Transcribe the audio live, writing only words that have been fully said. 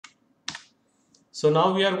So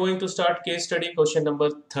now we are going to start case study question number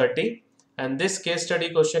 30, and this case study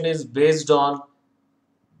question is based on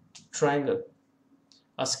triangle.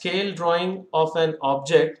 A scale drawing of an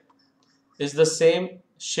object is the same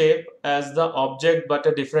shape as the object but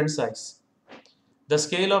a different size. The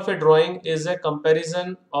scale of a drawing is a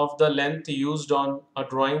comparison of the length used on a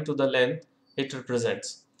drawing to the length it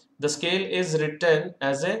represents. The scale is written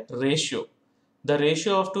as a ratio. The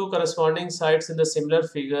ratio of two corresponding sides in the similar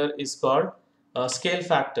figure is called a scale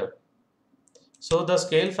factor. So the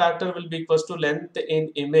scale factor will be equals to length in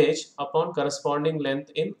image upon corresponding length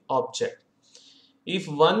in object. If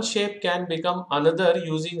one shape can become another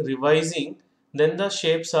using revising, then the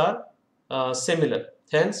shapes are similar.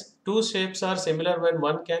 Hence, two shapes are similar when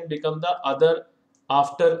one can become the other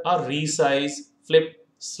after a resize, flip,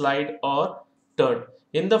 slide, or turn.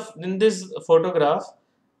 In this photograph,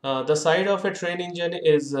 the side of a train engine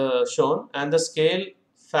is shown, and the scale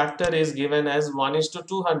factor is given as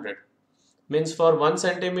 1:200. Means for 1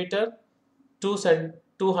 centimeter,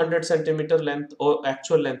 200 centimeter length or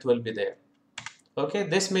actual length will be there. Okay,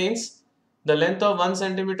 this means the length of 1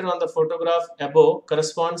 centimeter on the photograph above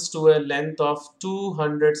corresponds to a length of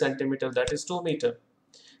 200 centimeter, that is 2 meter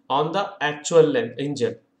on the actual length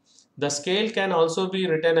engine. The scale can also be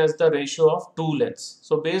written as the ratio of two lengths.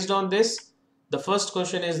 So based on this, the first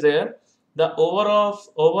question is there. The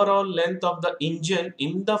overall length of the engine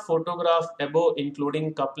in the photograph above,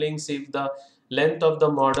 including couplings, if the length of the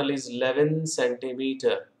model is 11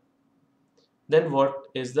 centimeter, then what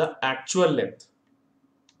is the actual length?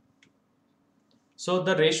 So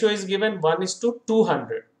the ratio is given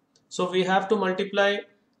 1:200. So we have to multiply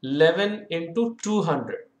 11 into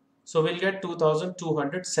 200. So we'll get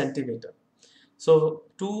 2200 centimeter. So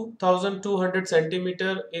 2200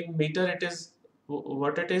 centimeter in meter, it is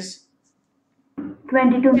what it is?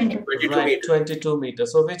 22 meters. 22 Right, meters. 22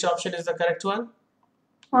 meters. So which option is the correct one?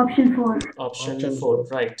 Option 4. Option 4.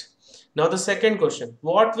 Right. Now the second question.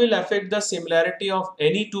 What will affect the similarity of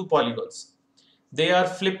any two polygons? They are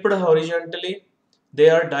flipped horizontally. They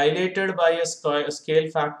are dilated by a scale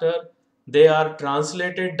factor. They are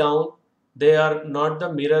translated down. They are not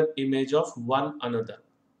the mirror image of one another.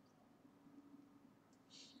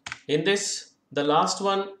 In this, the last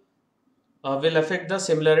one will affect the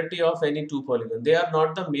similarity of any two polygons. They are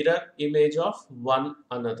not the mirror image of one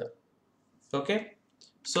another. Okay.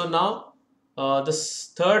 So now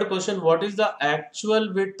this third question, what is the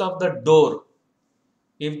actual width of the door?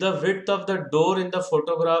 If the width of the door in the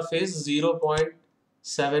photograph is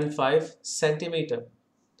 0.75 centimeter.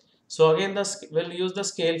 So again, we'll use the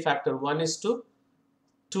scale factor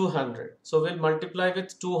 1:200. So we'll multiply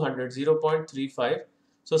with 200, 0.35.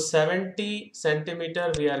 So 70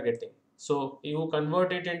 centimeter we are getting. So you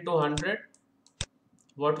convert it into 100.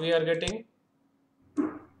 What we are getting?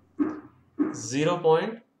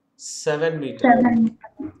 0.7 meter. 7.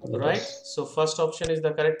 Right. So first option is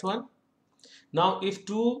the correct one. Now, if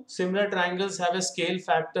two similar triangles have a scale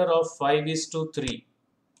factor of 5:3,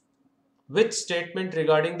 which statement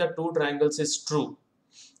regarding the two triangles is true?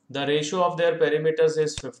 The ratio of their perimeters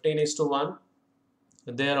is 15:1.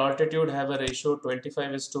 Their altitude have a ratio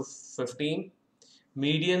 25:15.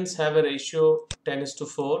 Medians have a ratio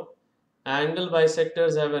 10:4. Angle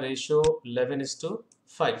bisectors have a ratio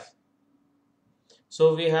 11:5.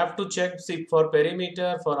 So we have to check, see, for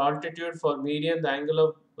perimeter, for altitude, for median, the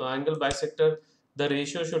angle bisector, the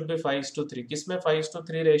ratio should be 5:3. किसमें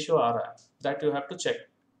 5:3 ratio आ रहा है? That you have to check.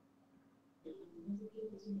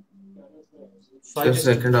 The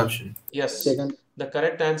second option. Yes. The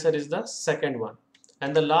correct answer is the second one.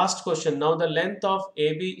 And the last question. Now the length of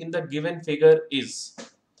AB in the given figure is.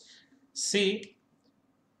 See,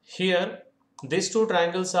 here these two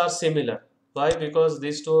triangles are similar. Why? Because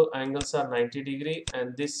these two angles are 90 degree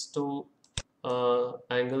and these two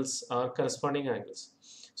angles are corresponding angles.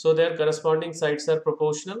 So their corresponding sides are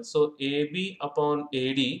proportional. So AB upon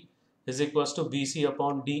AD is equals to BC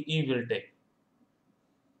upon DE will take.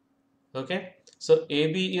 Okay. So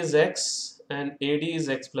AB is X and AD is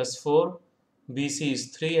X plus 4. BC is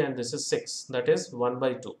 3 and this is 6. That is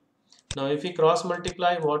 1/2. Now if we cross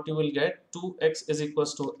multiply, what you will get? 2x is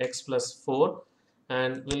equals to x plus 4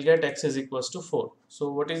 and we'll get x is equals to 4. So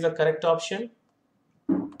what is the correct option?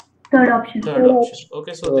 Third option. Third option.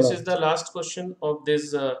 Okay, so this is the last question of this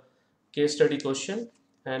case study question,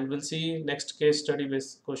 and we'll see next case study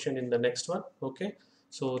based question in the next one. Okay,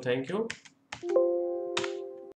 so thank you.